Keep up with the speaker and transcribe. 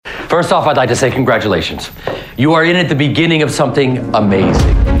First off, I'd like to say congratulations. You are in at the beginning of something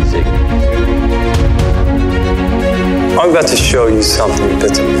amazing. I'm about to show you something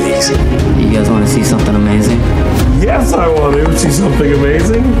that's amazing. You guys want to see something amazing? Yes, I want to see something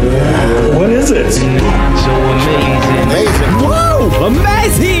amazing. What is it? So amazing. Whoa!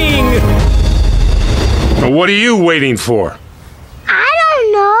 Amazing! What are you waiting for? I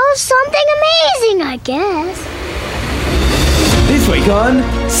don't know. Something amazing, I guess. This week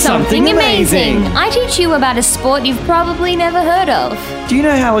on Something Amazing. I teach you about a sport you've probably never heard of. Do you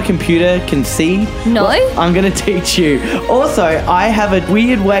know how a computer can see? No. Well, I'm going to teach you. Also, I have a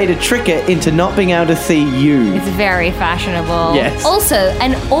weird way to trick it into not being able to see you. It's very fashionable. Yes. Also,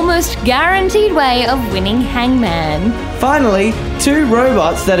 an almost guaranteed way of winning Hangman. Finally, two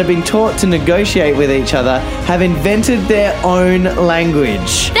robots that have been taught to negotiate with each other have invented their own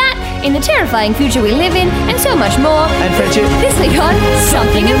language. That, in the terrifying future we live in, and so much more. And friendship. This week on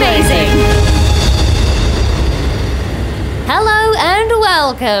Something Amazing. Hello and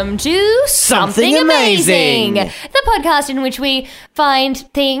welcome to Something Amazing, the podcast in which we find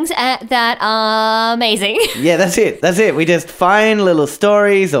things that are amazing. Yeah, that's it. We just find little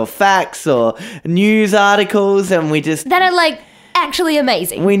stories or facts or news articles and we just... that are like actually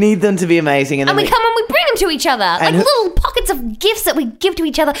amazing. We need them to be amazing. And we come and we bring them to each other. Like And little pockets of gifts that we give to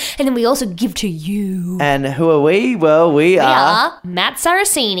each other. And then we also give to you. And who are we? Well, we are Matt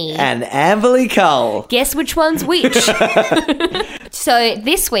Saraceni. and Amberly Cole. Guess which one's which? So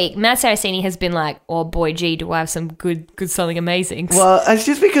this week, Matt Saraceni has been like, oh boy, gee, do I have some good something amazing. Well, it's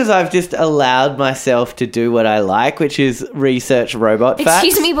just because I've just allowed myself to do what I like, which is research robot facts.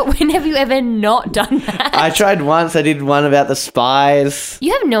 Excuse me, but when have you ever not done that? I tried once. I did one about the spies.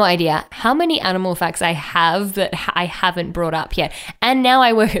 You have no idea how many animal facts I have that I haven't brought up yet. And now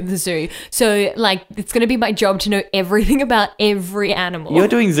I work at the zoo. So, like, it's going to be my job to know everything about every animal. You're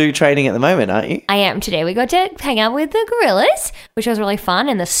doing zoo training at the moment, aren't you? I am today. We got to hang out with the gorillas, which was really fun,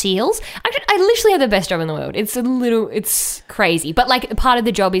 and the seals. I literally have the best job in the world. It's crazy. But, like, part of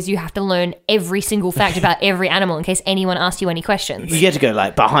the job is you have to learn every single fact about every animal in case anyone asks you any questions. You get to go,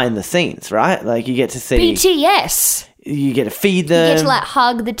 like, behind the scenes, right? Like, you get to see... BTS. You get to feed them. You get to like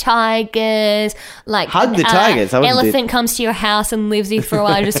hug the tigers. Like Hug the tigers? I An wouldn't do- elephant comes to your house and lives with you for a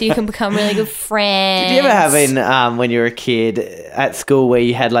while just so you can become really good friends. Did you ever have when you were a kid at school where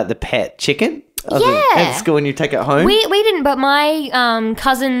you had like the pet chicken? Yeah. At school and you take it home? We didn't, but my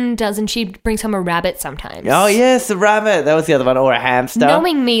cousin does, and she brings home a rabbit sometimes. Oh, yes, a rabbit. That was the other one. Or a hamster.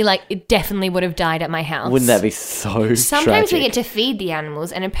 Knowing me, like, it definitely would have died at my house. Wouldn't that be so Sometimes tragic? we get to feed the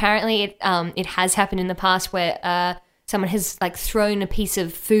animals, and apparently it has happened in the past where someone has like thrown a piece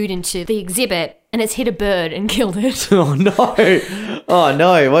of food into the exhibit and it's hit a bird and killed it. Oh, no. Oh,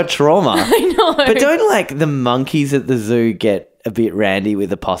 no. What trauma. I know. But don't, like, the monkeys at the zoo get a bit randy with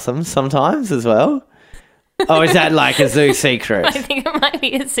the possums sometimes as well? Oh, is that like a zoo secret? I think it might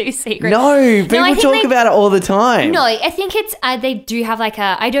be a zoo secret. No, people talk about it all the time. No, I think it's, they do have like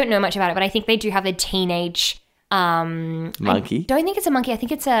I don't know much about it, but I think they do have a teenage... monkey? I don't think it's a monkey. I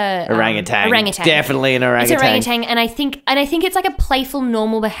think it's a... Orangutan. Orangutan. Definitely an orangutan. It's an orangutan, and I think it's like a playful,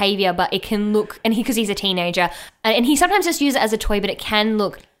 normal behavior, but it can look... And because he's a teenager, and he sometimes just uses it as a toy, but it can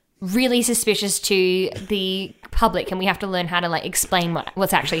look really suspicious to the public, and we have to learn how to like explain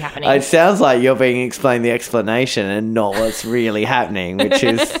what's actually happening. It sounds like you're being explained the explanation and not what's really happening, which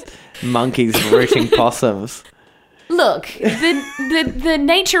is monkeys rooting possums. Look, the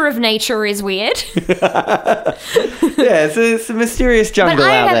nature of nature is weird. Yeah, it's a mysterious jungle but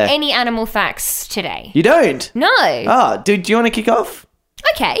I out don't there. have any animal facts today. You don't? No. Oh, do you want to kick off?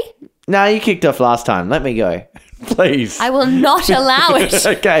 Okay. No, you kicked off last time. Let me go. Please. I will not allow it.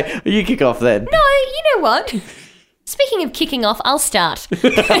 Okay, you kick off then. No, you know what? Speaking of kicking off, I'll start.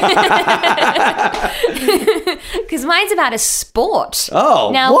 Because mine's about a sport. Oh,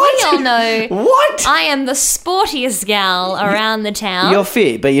 now, what? we all know What? I am the sportiest gal around the town. You're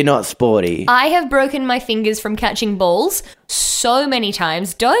fit, but you're not sporty. I have broken my fingers from catching balls so many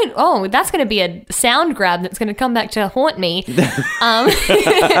times. That's going to be a sound grab that's going to come back to haunt me. And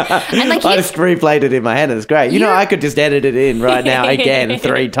like I just replayed it in my head. It's great. You know, I could just edit it in right now again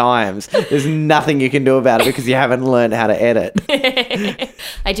 3 times. There's nothing you can do about it because you haven't learned how to edit.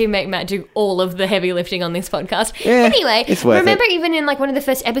 I do make Matt do all of the heavy lifting on this podcast. Yeah, anyway, it's worth remember it. even in like one of the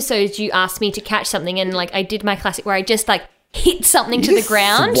first episodes you asked me to catch something, and like I did my classic where I just like hit something to the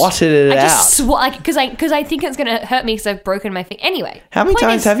ground. Swatted it I out. just because I think it's going to hurt me because I've broken my finger. Anyway, How many point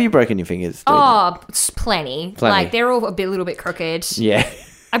times is- have you broken your fingers? doing it's plenty. Plenty. Like they're all a little bit crooked. that? Yeah.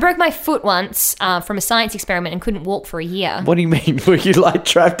 I broke my foot once from a science experiment and couldn't walk for a year. What do you mean? Were you like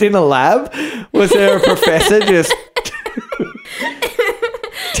trapped in a lab? Was there a professor just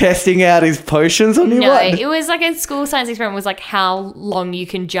testing out his potions on you? No, What? it was like a school science experiment. Was like how long you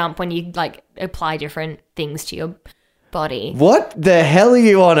can jump when you like apply different things to your body. What the hell are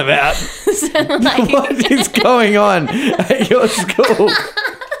you on about? Like, What is going on at your school?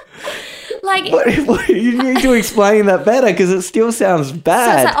 like You need to explain that better because it still sounds so it's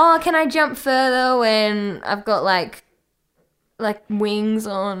bad. like, oh, can I jump further when I've got like wings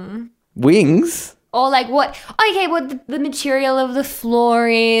on? Wings? Or like what? Okay, what the material of the floor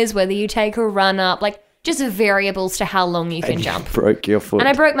is, whether you take a run up, like just variables to how long you can jump. Broke your foot. And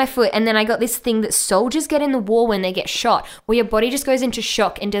I broke my foot, and then I got this thing that soldiers get in the war when they get shot, where your body just goes into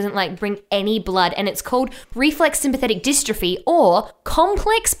shock and doesn't like bring any blood, and it's called reflex sympathetic dystrophy or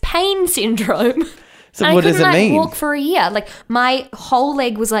complex pain syndrome. So And what I couldn't does it mean? walk for a year. Like my whole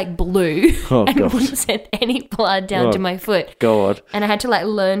leg was like blue Oh, and gosh. wouldn't send any blood down to Oh, my foot. God. And I had to like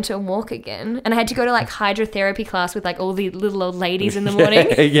learn to walk again. And I had to go to like hydrotherapy class with like all the little old ladies in the morning.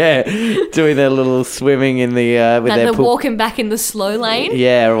 Yeah, doing their little swimming in the with And their they're pool. walking back in the slow lane.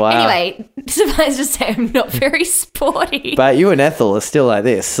 Yeah, wow. Anyway, suffice to say, I'm not very sporty. But you and Ethel are still like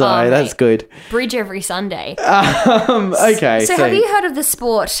this, so Oh, that's mate. good. Bridge every Sunday. Okay, So have you heard of the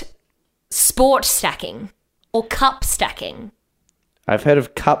sport stacking or cup stacking? I've heard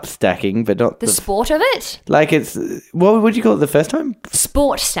of cup stacking, but not The sport of it? like it's what would you call it the first time?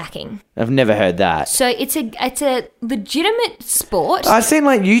 Sport stacking. I've never heard that. So it's a legitimate sport. I've seen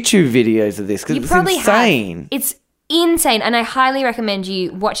like YouTube videos of this because You it's probably insane. have. It's insane, and I highly recommend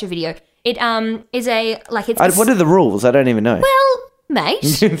you watch a video. It is a like it's What are the rules? I don't even know. well,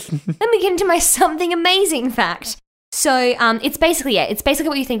 mate. Let me get into my something amazing fact. So it's basically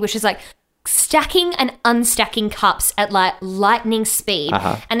what you think, which is like stacking and unstacking cups at like lightning speed,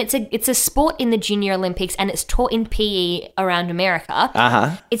 and it's a sport in the Junior Olympics, and it's taught in PE around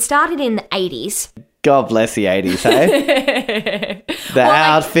America. It started in the 80s. God bless the 80s, hey? The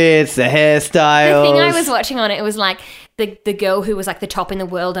outfits, the hairstyles. The thing I was watching on it was like the girl who was like the top in the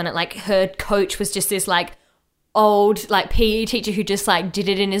world on it, like her coach was just this like old like PE teacher who just like did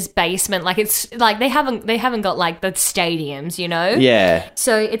it in his basement. Like it's like they haven't got like the stadiums, you know? Yeah.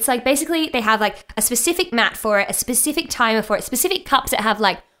 So it's like basically they have like a specific mat for it, a specific timer for it, specific cups that have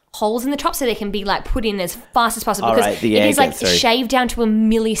like holes in the top so they can be like put in as fast as possible. All because right, the it air is like gets through. shaved down to a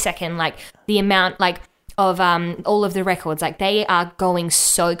millisecond, like the amount like of all of the records. Like they are going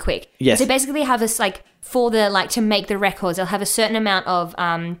so quick. Yes. So basically they have this like for the like to make the records, they'll have a certain amount of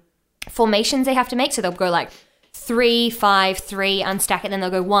formations they have to make. So they'll go like 3, 5, 3, unstack it, then they'll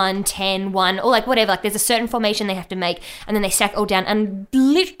go 1, 10, 1, or like whatever. Like there's a certain formation they have to make, and then they stack all down and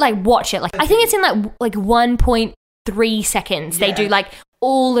like watch it. Like I think it's in like 1.3 seconds. They do like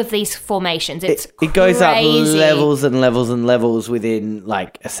all of these formations. It's It goes up crazy. levels and levels and levels within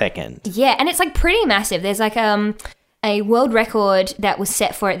like a second. Yeah, and it's like pretty massive. There's like a world record that was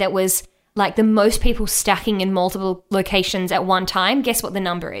set for it that was like the most people stacking in multiple locations at one time. Guess what the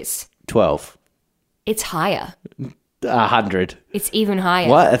number is? 12. It's higher. 100. It's even higher.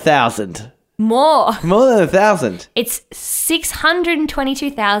 What? 1,000. More. More than 1,000. It's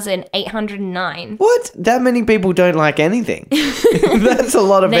 622,809. What? That many people don't like anything. That's a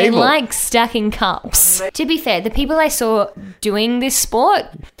lot of They people. like stacking cups. To be fair, the people I saw doing this sport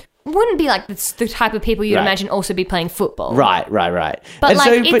wouldn't be like the type of people you'd Right. imagine also be playing football. Right. But And like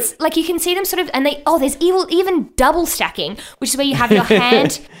so- it's like you can see them sort of, and there's even double stacking, which is where you have your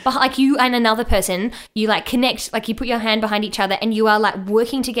hand like you and another person, you like connect, like you put your hand behind each other, and you are like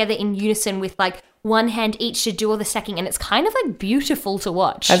working together in unison with like one hand each to do all the stacking, and it's kind of like beautiful to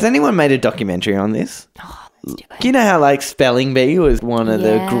watch. Has anyone made a documentary on this? Let's do it. Do you know how like Spelling Bee was one of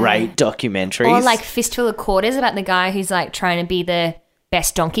the Yeah. great documentaries? Or like Fistful of Quarters about the guy who's like trying to be the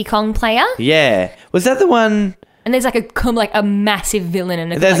best Donkey Kong player. Yeah. Was that the one? And there's like a massive villain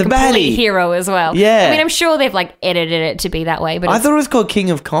and There's like a complete baddie. hero as well. Yeah. I mean, I'm sure they've like edited it to be that way, but I it's, thought it was called King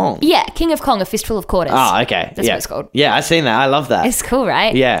of Kong. yeah, King of Kong, A Fistful of Quarters. Oh, okay. That's yeah. what it's called. Yeah, I've seen that. I love that. It's cool,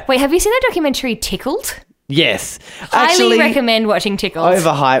 right? Yeah. Wait, have you seen that documentary Tickled? Yes. Highly Actually, recommend watching Tickled.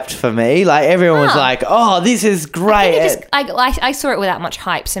 overhyped for me. Like everyone was Huh. like, "Oh, this is I great." think it just, I saw it without much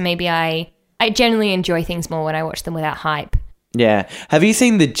hype, so maybe I generally enjoy things more when I watch them without hype. Yeah. Have you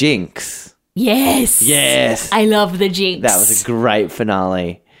seen The Jinx? Yes. Yes. I love the Jinx. That was a great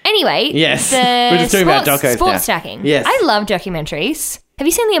finale. Anyway, Yes. the We're just talking about sports docos now. stacking. Yes. I love documentaries. Have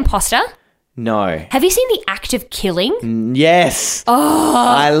you seen The Imposter? No. Have you seen The Act of Killing? Yes. Oh.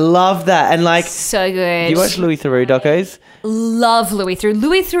 I love that. And like, So good. do you watch Louis Theroux docos? Love Louis Theroux.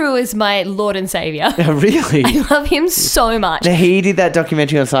 Louis Theroux is my lord and savior. Really? I love him so much. Now, he did that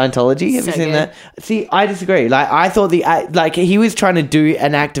documentary on Scientology. Have you So seen good. that? See, I disagree. Like, I thought he was trying to do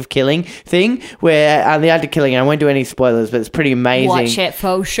an act of killing thing where the act of killing, I won't do any spoilers, but it's pretty amazing. Watch it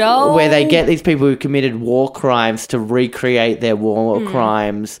for sure. Where they get these people who committed war crimes to recreate their war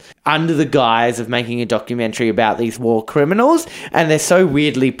crimes under the guise of making a documentary about these war criminals, and they're so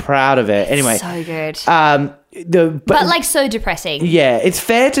weirdly proud of it. Anyway, So good. but like so depressing. yeah, it's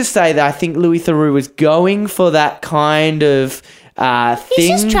fair to say that I think Louis Theroux was going for that kind of thing. He's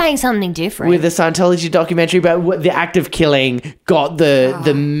just trying something different. With the Scientology documentary, but the act of killing got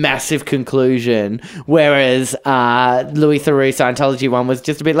the massive conclusion, whereas Louis Theroux Scientology one was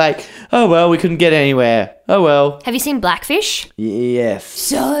just a bit like, oh well, we couldn't get anywhere. Oh well. Have you seen Blackfish? Yes.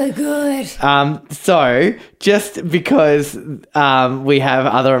 So good. So just because we have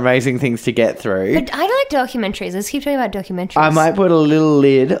other amazing things to get through, But I like documentaries. Let's keep talking about documentaries. I might put a little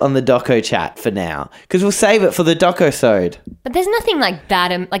lid on the doco chat for now because we'll save it for the doco-sode. But there's nothing like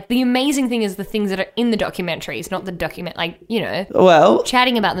that. Like, the amazing thing is the things that are in the documentaries, not the document. Like, you know, Well,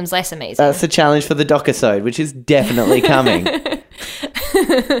 chatting about them's less amazing. that's the challenge for the doco-sode, which is definitely coming.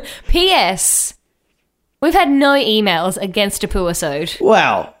 P.S. We've had no emails against a poo-isode.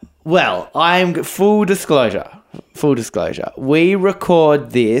 Well, I'm full disclosure. We record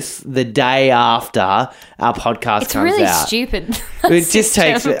this the day after our podcast It's comes really out. stupid. It just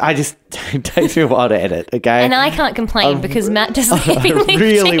takes me a while to edit, okay? And I can't complain because Matt does the heavy I lifting.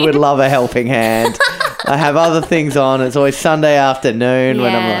 really would love a helping hand. I have other things on. It's always Sunday afternoon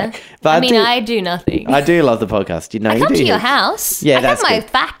when I'm like, but I do nothing. I do love the podcast. You know, I you come do. to your house. Yeah, I that's have my good.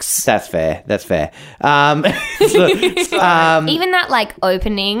 facts. That's fair. Even that like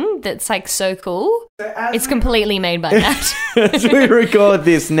opening that's like so cool. It's completely made by Matt. As we record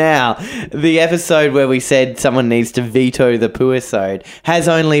this now, the episode where we said someone needs to veto the poo-isode has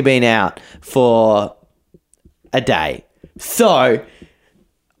only been out for a day. So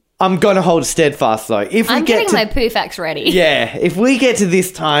I'm going to hold steadfast though. If we I'm get getting to, my poo facts ready. yeah, if we get to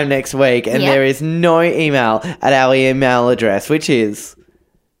this time next week and Yep. there is no email at our email address, which is,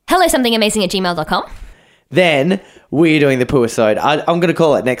 HelloSomethingAmazing@gmail.com. then we're doing the poo-isode. I'm going to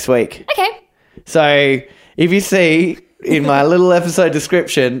call it next week. Okay. So if you see in my little episode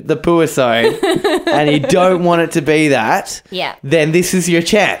description the poo-isode and you don't want it to be that, Yeah. then this is your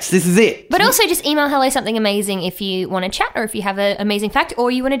chance. This is it. But also just email HelloSomethingAmazing if you want to chat or if you have an amazing fact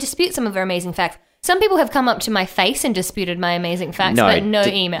or you want to dispute some of our amazing facts. Some people have come up to my face and disputed my amazing facts, but no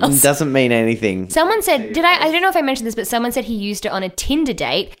emails. Doesn't mean anything. Someone said, I don't know if I mentioned this, but someone said he used it on a Tinder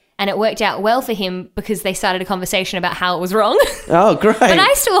date and it worked out well for him because they started a conversation about how it was wrong. Oh, great. But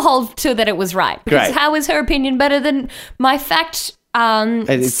I still hold to that it was right. Because Great. how is her opinion better than my fact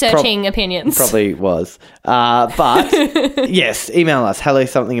It's searching opinions? Probably was. But yes, email us,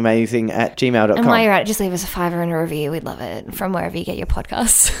 hellosomethingamazing@gmail.com. And while you're at it, just leave us a $5 and a review. We'd love it from wherever you get your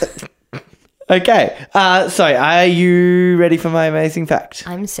podcasts. Okay. So are you ready for my amazing fact?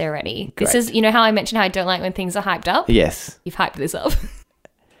 I'm so ready. Great. This is, you know how I mentioned how I don't like when things are hyped up? Yes. You've hyped this up.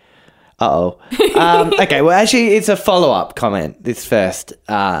 Uh-oh. Okay, well, actually, it's a follow-up comment, this first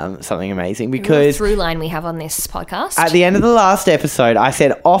something amazing, The because through line we have on this podcast. at the end of the last episode, I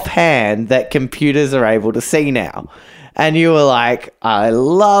said offhand that computers are able to see now. And you were like, I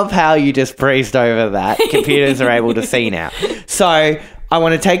love how you just breezed over that. Computers are able to see now. So I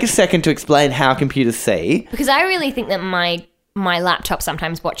want to take a second to explain how computers see. Because I really think that my laptop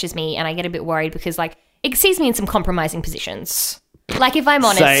sometimes watches me and I get a bit worried because, like, it sees me in some compromising positions. Like, if I'm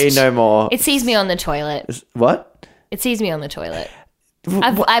honest. Say no more. It sees me on the toilet. What? It sees me on the toilet. Why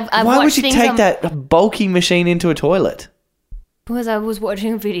would watched you things take on- that bulky machine into a toilet? Because I was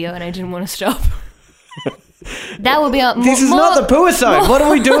watching a video and I didn't want to stop. That would be a This is not the poo-isode. What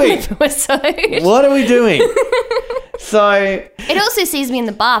are we doing? Poo-isode. What are we doing? So It also sees me in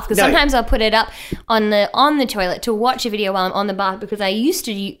the bath because No. sometimes I'll put it up on the toilet to watch a video while I'm on the bath because I used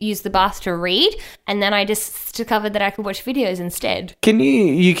to use the bath to read and then I just discovered that I could watch videos instead.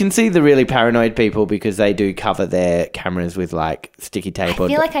 you can see the really paranoid people because they do cover their cameras with like sticky tape. I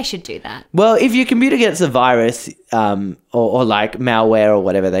feel like I should do that. Well, if your computer gets a virus or like malware or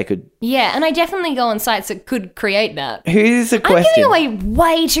whatever, they could. Yeah, and I definitely go on sites that could create that. Here's a I'm question. giving away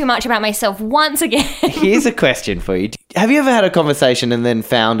way too much about myself once again. Here's a question for you. Have you ever had a conversation and then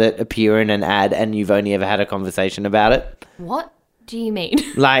found it appear in an ad and you've only ever had a conversation about it? What? do you mean?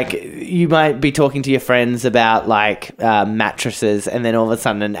 Like, you might be talking to your friends about, like, mattresses, and then all of a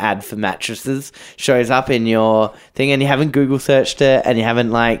sudden an ad for mattresses shows up in your thing, and you haven't Google searched it, and you haven't,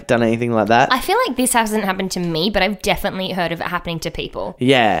 like, done anything like that. I feel like this hasn't happened to me, but I've definitely heard of it happening to people.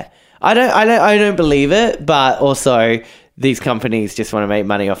 Yeah. I don't believe it, but also these companies just want to make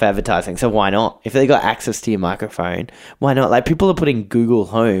money off advertising, so why not? If they got access to your microphone, why not? Like, people are putting Google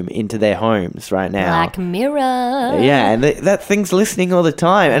Home into their homes right now. Black Mirror. Yeah, and that thing's listening all the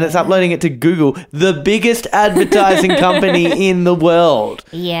time, and it's uploading it to Google, the biggest advertising company in the world.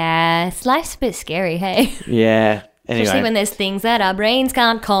 Yeah, life's a bit scary, hey? Yeah. Anyway. Especially when there's things that our brains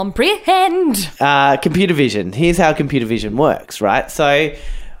can't comprehend. Computer vision. Here's how computer vision works, right? So,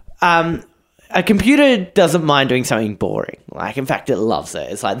 a computer doesn't mind doing something boring. Like, in fact, it loves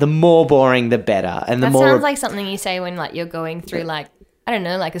it. It's like, the more boring, the better. And the That more... sounds like something you say when, like, you're going through, like, I don't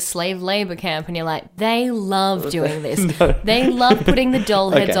know, like a slave labor camp, and you're like, they love doing this. No. They love putting the doll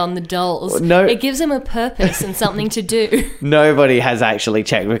heads Okay. on the dolls. No. It gives them a purpose and something to do. Nobody has actually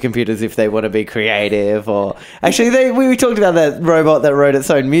checked with computers if they want to be creative or... Actually, we talked about that robot that wrote its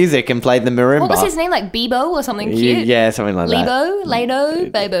own music and played the marimba. What was his name? Like Bebo or something cute? Yeah, something like that. Lebo, Lado,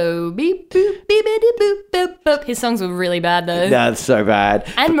 Bebo, beep, boop, beep, beep, boop, boop, boop. His songs were really bad, though. That's so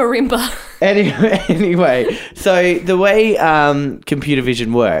bad. And marimba. Anyway, so the way computer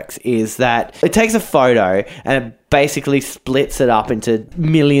vision works is that it takes a photo and it basically splits it up into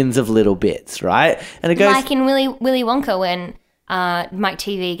millions of little bits, right? And it goes... Like in Willy Wonka when Mike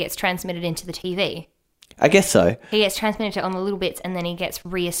TV gets transmitted into the TV. I guess so. He gets transmitted on the little bits and then he gets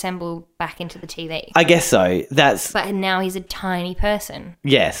reassembled back into the TV. I guess so. That's... But now he's a tiny person.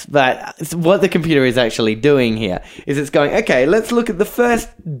 Yes, but what the computer is actually doing here is it's going, okay, let's look at the first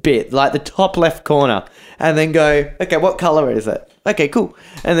bit, like the top left corner, and then go, okay, what color is it? Okay, cool.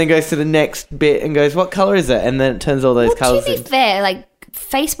 And then goes to the next bit and goes, what color is it? And then it turns all those colors To be in. fair, like,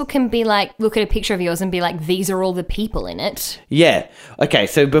 Facebook can be like, look at a picture of yours and be like, these are all the people in it. Yeah. Okay,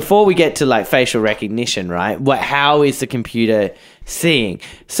 so before we get to like facial recognition, right? How is the computer seeing?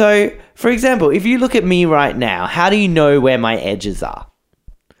 So, for example, if you look at me right now, how do you know where my edges are?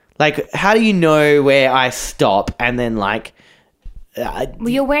 Like, how do you know where I stop and then like... Well,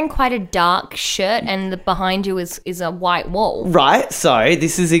 you're wearing quite a dark shirt and behind you is a white wall. Right, so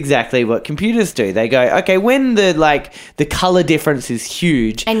this is exactly what computers do. They go, okay, when the color difference is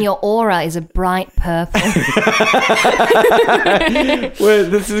huge, And your aura is a bright purple. well,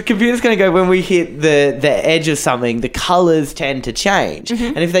 the computer's going to go, when we hit the edge of something, the colors tend to change,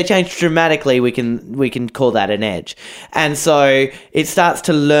 and if they change dramatically, we can call that an edge. And so it starts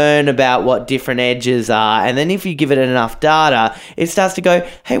to learn about what different edges are, and then if you give it enough data, it starts to go,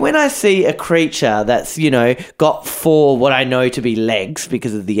 hey, when I see a creature that's, got 4 what I know to be legs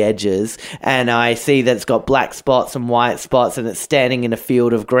because of the edges, and I see that it's got black spots and white spots and it's standing in a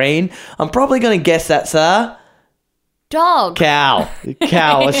field of green, I'm probably going to guess that's a... Dog. Cow.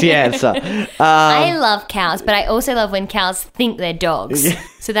 Cow was the answer. I love cows, but I also love when cows think they're dogs.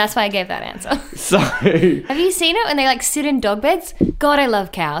 So that's why I gave that answer. So... Have you seen it when they like sit in dog beds? God, I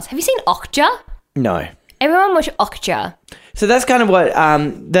love cows. Have you seen Okja? No. Everyone watch Okja. So that's kind of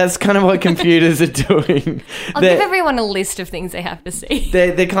what computers are doing. I'll give everyone a list of things they have to see.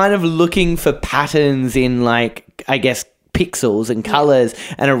 They're kind of looking for patterns in, like, I guess, pixels and colors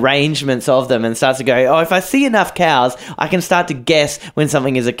and arrangements of them, and starts to go, oh, if I see enough cows, I can start to guess when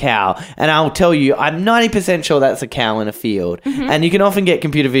something is a cow. And I'll tell you, I'm 90% sure that's a cow in a field. And you can often get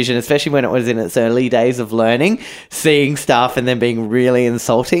computer vision, especially when it was in its early days of learning, seeing stuff and then being really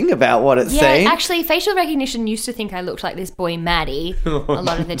insulting about what it's saying. Yeah, actually, facial recognition used to think I looked like this boy Maddie a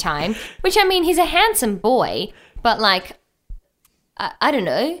lot of the time. Which, I mean, he's a handsome boy, but like, I don't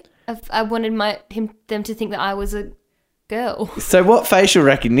know. I wanted them to think that I was a girl. So what facial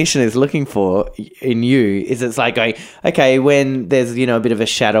recognition is looking for in you is it's like going, okay, when there's, a bit of a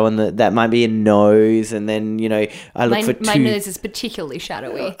shadow and that might be a nose, and then, I look for 2. My nose is particularly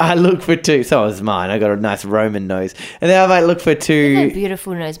shadowy. I look for 2. So is mine. I got a nice Roman nose. And then I might look for 2. You have a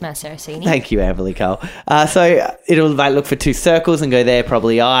beautiful nose, Matt Saraceni. Thank you, Amberly Cole. So it'll like look for 2 circles and go there,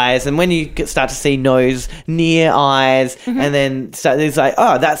 probably eyes. And when you start to see nose near eyes, and then it's like,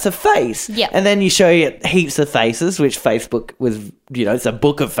 oh, that's a face. Yep. And then you show you heaps of faces, which Facebook was, it's a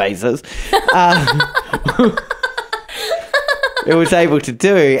book of faces. It was able to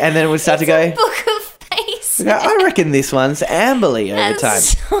do, and then it would start to go, Book of faces. I reckon this one's Amberly over time.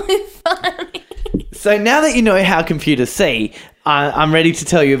 That's so funny. So now that you know how computers see, I'm ready to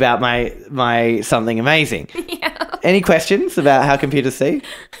tell you about my something amazing. Yeah. Any questions about how computers see?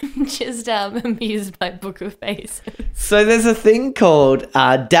 Just amused by Book of Faces. So there's a thing called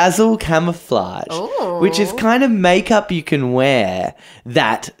Dazzle Camouflage, Ooh. which is kind of makeup you can wear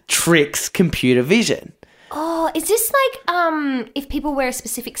that tricks computer vision. Oh, is this like if people wear a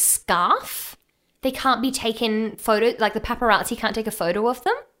specific scarf, they can't be taken photo, like the paparazzi can't take a photo of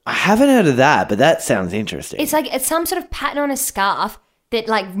them? I haven't heard of that, but that sounds interesting. It's like it's some sort of pattern on a scarf that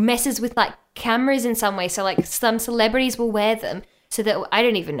like messes with like cameras in some way. So like some celebrities will wear them so that I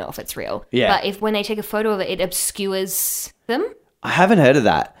don't even know if it's real. Yeah. But if when they take a photo of it, it obscures them. I haven't heard of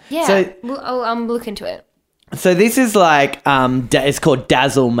that. Yeah. So, I'll look into it. so this is like, it's called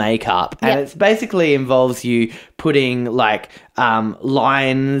Dazzle makeup. And Yep. it basically involves you putting like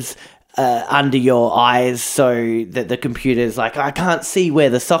lines under your eyes so that the computer's like, I can't see where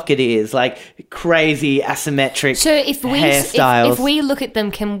the socket is. Like crazy asymmetric So if we hairstyles. if we look at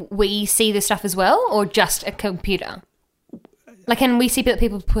them, can we see the stuff as well, or just a computer? Like, can we see that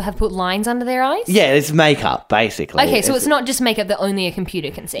people have put lines under their eyes? Yeah, it's makeup, basically. Okay, so it's not just makeup that only a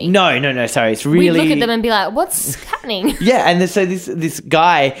computer can see. No, sorry. It's We really... look at them and be like, "What's happening?" Yeah, and so this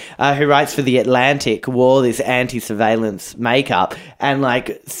guy who writes for The Atlantic wore this anti-surveillance makeup and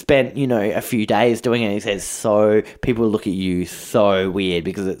like spent, a few days doing it. He says, so people look at you so weird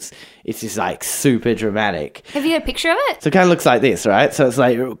because it's just like super dramatic. Have you got a picture of it? So it kind of looks like this, right? So it's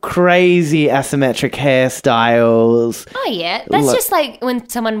like crazy asymmetric hairstyles. Oh yeah, that's Look. just like when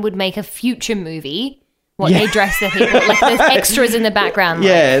someone would make a future movie. What Yeah. they dress their people like there's extras in the background.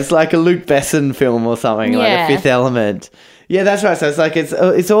 Yeah, it's like a Luke Besson film or something, like Yeah. a Fifth Element. Yeah, that's right. So it's like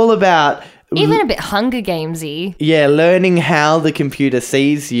it's all about even a bit Hunger Gamesy. yeah, learning how the computer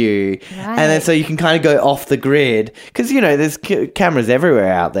sees you, and then Right. so you can kind of go off the grid because there's cameras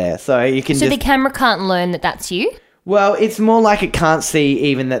everywhere out there, so you can So just the camera can't learn that that's you. well, it's more like it can't see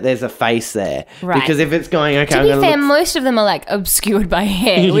even that there's a face there, Right. because if it's going okay, To I'm be gonna fair, look most of them are like obscured by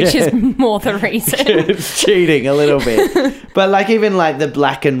hair, which Yeah. is more the reason. it's cheating a little bit. But like even like the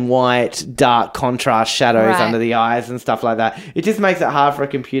black and white dark contrast shadows Right. under the eyes and stuff like that, it just makes it hard for a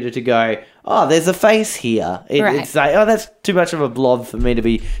computer to go, oh, there's a face here. Right. It's like, oh, that's too much of a blob for me to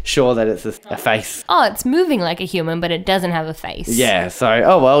be sure that it's a face. Oh, it's moving like a human, but it doesn't have a face. Yeah, so,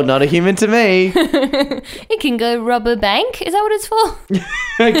 oh well, not a human to me. It can go rob a bank. Is that what it's for?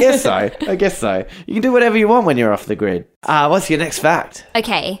 I guess so. You can do whatever you want when you're off the grid. What's your next fact?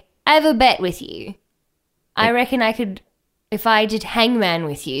 Okay, I have a bet with you. I reckon I could, if I did Hangman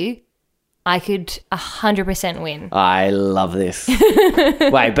with you, I could 100% win. I love this.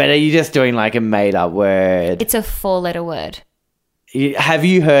 Wait, but are you just doing like a made up word? It's a 4-letter word. Have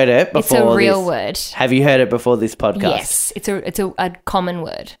you heard it before? It's a real this? word. Have you heard it before this podcast? Yes, it's a common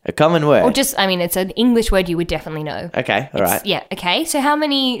word. A common word. Or just, I mean, it's an English word you would definitely know. Okay, all right. Yeah, okay. So how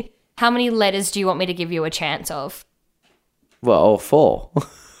many letters do you want me to give you a chance of? Well, all 4.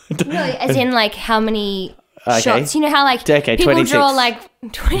 No, as in like how many Okay. shots? You know how like Okay, people 26. draw like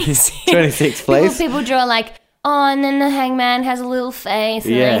 26. 26, please. People draw like, oh, and then the hangman has a little face,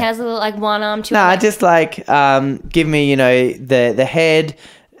 and Yeah. then he has a little like one arm, two No, legs. just like give me, the head,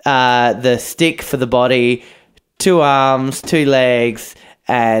 the stick for the body, 2 arms, 2 legs,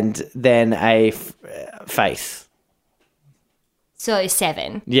 and then a face. So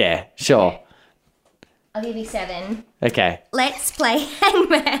 7. Yeah, sure. I'll give you 7. Okay. Let's play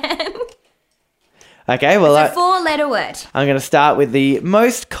hangman. Okay, well, It's a 4-letter word. I'm going to start with the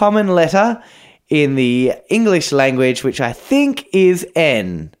most common letter in the English language, which I think is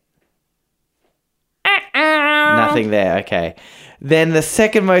N. Nothing there, okay. Then the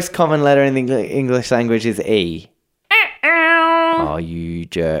second most common letter in the English language is E. Oh, you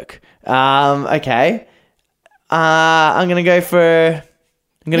jerk. Okay. I'm going to go for...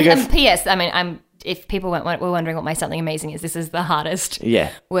 I'm going to go... P.S. I mean, if people were wondering what my something amazing is, this is the hardest Yeah.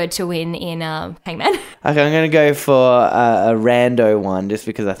 word to win in Hangman. Okay, I'm going to go for a rando one just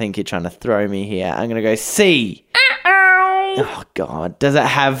because I think you're trying to throw me here. I'm going to go C. Oh, God. Does it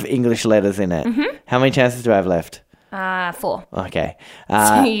have English letters in it? Mm-hmm. How many chances do I have left? 4. Okay.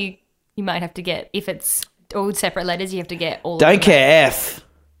 So you might have to get, if it's all separate letters, you have to get all Don't of them. care, F.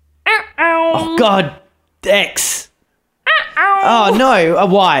 Oh, God. X. Oh, no. A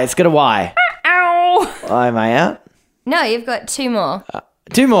Y. It's got a Y. Am I out? No, you've got 2 more.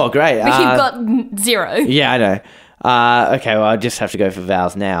 2 more. Great. But you've got 0. Yeah, I know. Okay, well, I'll just have to go for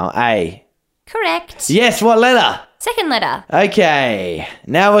vowels now. A. Correct. Yes, what letter? Second letter. Okay.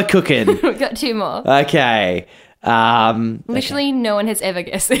 Now we're cooking. We've got 2 more. Okay. Literally no one has ever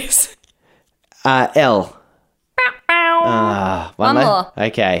guessed this. L. One more.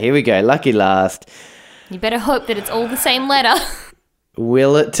 Okay, here we go. Lucky last. You better hope that it's all the same letter.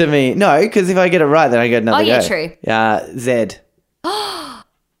 Will it to me? No, because if I get it right, then I get another Oh, yeah, go. true. Z.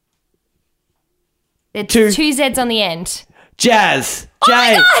 There's Two. 2 Z's on the end. Jazz.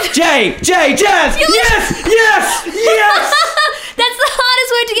 my God! Jazz. Yes. That's the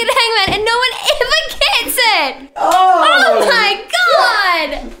hardest word to get Hangman, and no one ever gets it. Oh, Oh my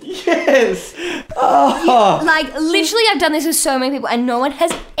God! yes. Oh. Like, literally, I've done this with so many people, and no one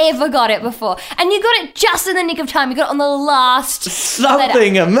has ever got it before. And you got it just in the nick of time. You got it on the last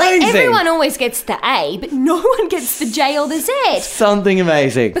Something letter. amazing. Like, everyone always gets the A, but no one gets the J or the Z. Something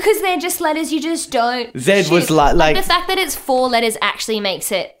amazing. Because they're just letters you just don't Z was choose. like- the fact that it's 4 letters actually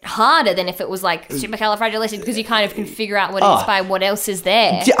makes it harder than if it was like supercalifragilistic, because you kind of can figure out what it is by what else is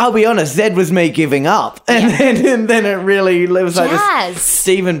there. I'll be honest, Z was me giving up. And then it really was like Jazz. this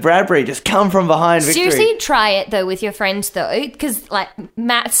Stephen Bradbury just come from behind victory. Seriously, try it though with your friends though, because like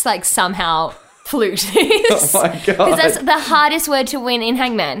Matt's like somehow fluked this. Oh my God. Because that's the hardest word to win in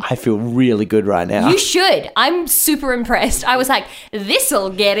Hangman. I feel really good right now. You should. I'm super impressed. I was like, this'll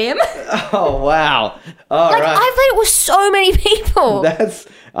get him. Oh, wow. All Like, right. I've played it with so many people.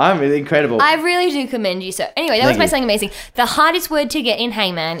 I'm incredible. I really do commend you. So anyway, that was my something amazing. The hardest word to get in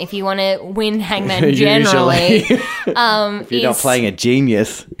Hangman, if you want to win Hangman generally, if you're not playing a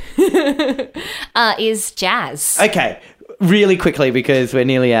genius. is jazz. Okay, really quickly because we're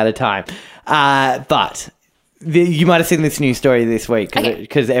nearly out of time. But you might have seen this news story this week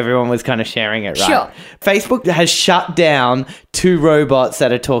because everyone was kind of sharing it, right? Sure. Facebook has shut down 2 robots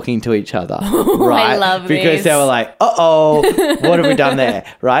that are talking to each other, right? I love because this. they were like, uh-oh, what have we done there,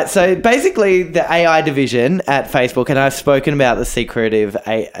 right? So basically the AI division at Facebook, and I've spoken about the secretive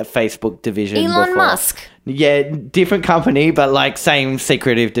Facebook division Elon before. Musk. Yeah, different company, but like same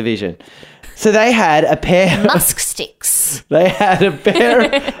secretive division. So they had a pair Musk sticks. They had a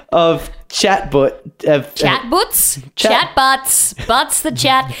pair of Chatbots? Chatbots. Butts the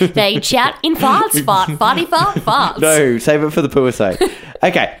chat. They chat in farts. Farts. No, save it for the Puasode.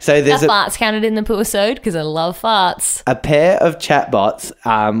 Okay, so Are there's farts counted in the Puasode? Because I love farts. a pair of chatbots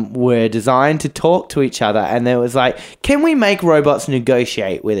were designed to talk to each other, and there was like, can we make robots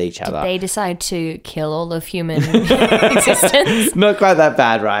negotiate with each other? They decide to kill all of human existence. Not quite that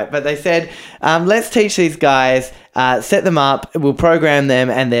bad, right? But they said, let's teach these guys, set them up, we'll program them,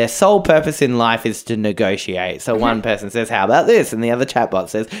 and their sole purpose in life is to negotiate. So one person says, how about this? And the other chatbot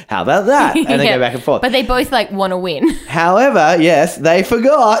says, how about that? And they Yeah. go back and forth. But they both like want to win. However, yes, they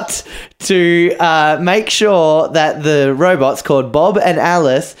forgot to make sure that the robots called Bob and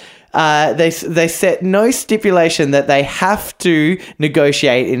Alice, they set no stipulation that they have to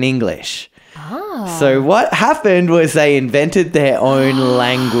negotiate in English. So what happened was they invented their own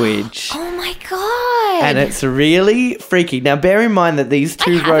language. Oh my god. And it's really freaky. Now, bear in mind that these I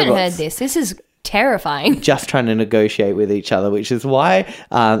two haven't robots heard this. This is terrifying. just trying to negotiate with each other, which is why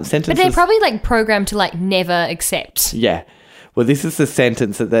sentences... But they're probably like programmed to like never accept. Yeah. Well, this is the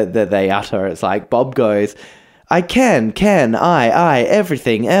sentence that they utter. It's like, Bob goes, I can, I,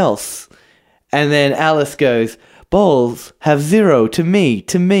 everything else. And then Alice goes, balls have 0 to me,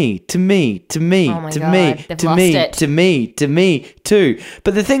 to me, to me, to me, Oh my to God, me, they've to lost me, it. to me, to me, too.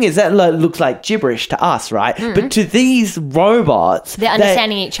 But the thing is, that looks like gibberish to us, right? But to these robots... They're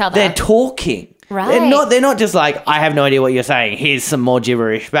understanding each other. They're talking. Right. They're not just like, I have no idea what you're saying. Here's some more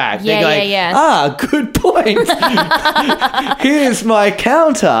gibberish back. Yeah, they're going, yeah. Good point. Here's my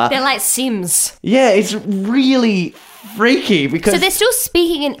counter. They're like Sims. Yeah, it's really freaky because... So they're still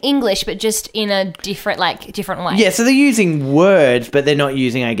speaking in English, but just in a different way. Yeah, so they're using words, but they're not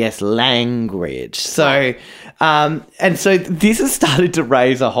using, I guess, language. So, and so this has started to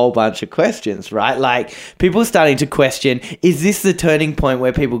raise a whole bunch of questions, right? Like, people are starting to question, is this the turning point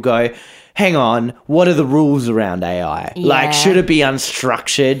where people go, hang on, what are the rules around AI? Like, Yeah. should it be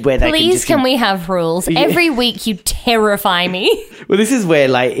unstructured where they can Please, just... can we have rules? Every week you terrify me. Well, this is where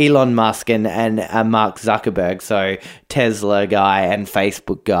like Elon Musk and Mark Zuckerberg, so Tesla guy and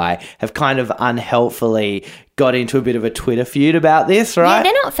Facebook guy, have kind of unhelpfully got into a bit of a Twitter feud about this, right? Yeah,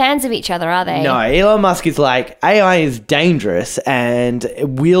 they're not fans of each other, are they? No, Elon Musk is like, AI is dangerous and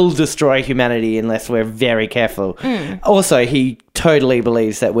will destroy humanity unless we're very careful. Also, he totally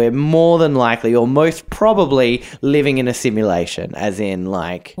believes that we're more than likely or most probably living in a simulation, as in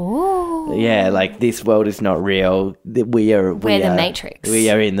like, yeah, like this world is not real. We're the Matrix. We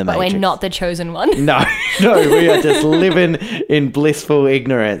are in the but Matrix. we're not the chosen one. No, we are just living in blissful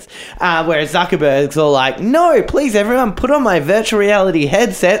ignorance. Whereas Zuckerberg's all like, no, please, everyone, put on my virtual reality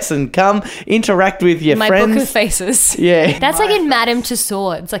headsets and come interact with your My friends. book of faces. Yeah. That's like in Madame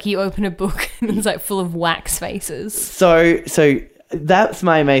Tussauds. Like you open a book and it's like full of wax faces. So That's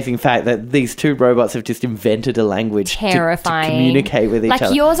my amazing fact that these two robots have just invented a language Terrifying. to communicate with each like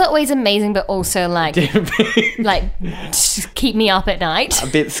other. yours are always amazing, but also like just keep me up at night. A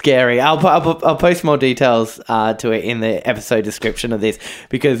bit scary. I'll post more details to it in the episode description of this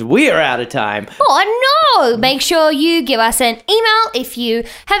because we are out of time. Oh no! Make sure you give us an email if you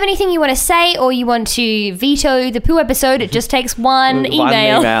have anything you want to say or you want to veto the poo episode. It just takes one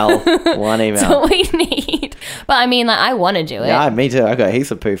email. One email. That's all we need. But I mean, like, I want to do it. Yeah, me too. I got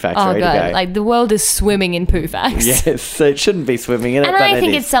heaps of poo facts Oh ready god, to go. like the world is swimming in poo facts. Yes, so it shouldn't be swimming in it, And but I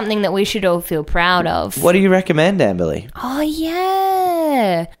think it it's is. something that we should all feel proud of. What do you recommend, Amberly? Oh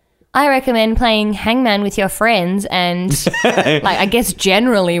yeah. I recommend playing Hangman with your friends and like I guess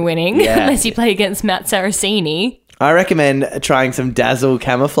generally winning Yeah. unless you play against Matt Saraceni. I recommend trying some Dazzle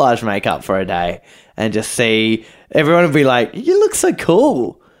camouflage makeup for a day and just see everyone will be like, you look so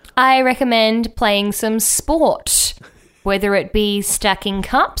cool. I recommend playing some sport, whether it be stacking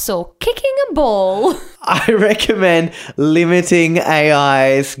cups or kicking a ball. I recommend limiting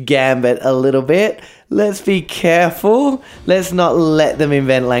AI's gambit a little bit. Let's be careful. Let's not let them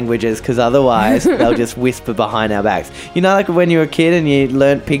invent languages because otherwise they'll just whisper behind our backs. You know, like when you were a kid and you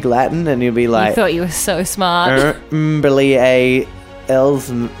learnt Pig Latin and you'd be You like, thought you were so smart. Mberly a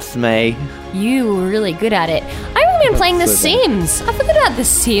elsme. You were really good at it. I recommend playing The so bad. Sims. I forgot about The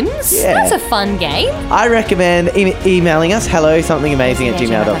Sims. Yeah. That's a fun game. I recommend emailing us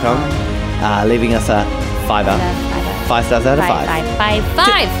hello@somethingamazing@gmail.com, leaving us a 5 stars out of 5.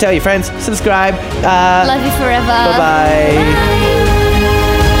 Five. Tell your friends, subscribe. Love you forever. Bye-bye. Bye.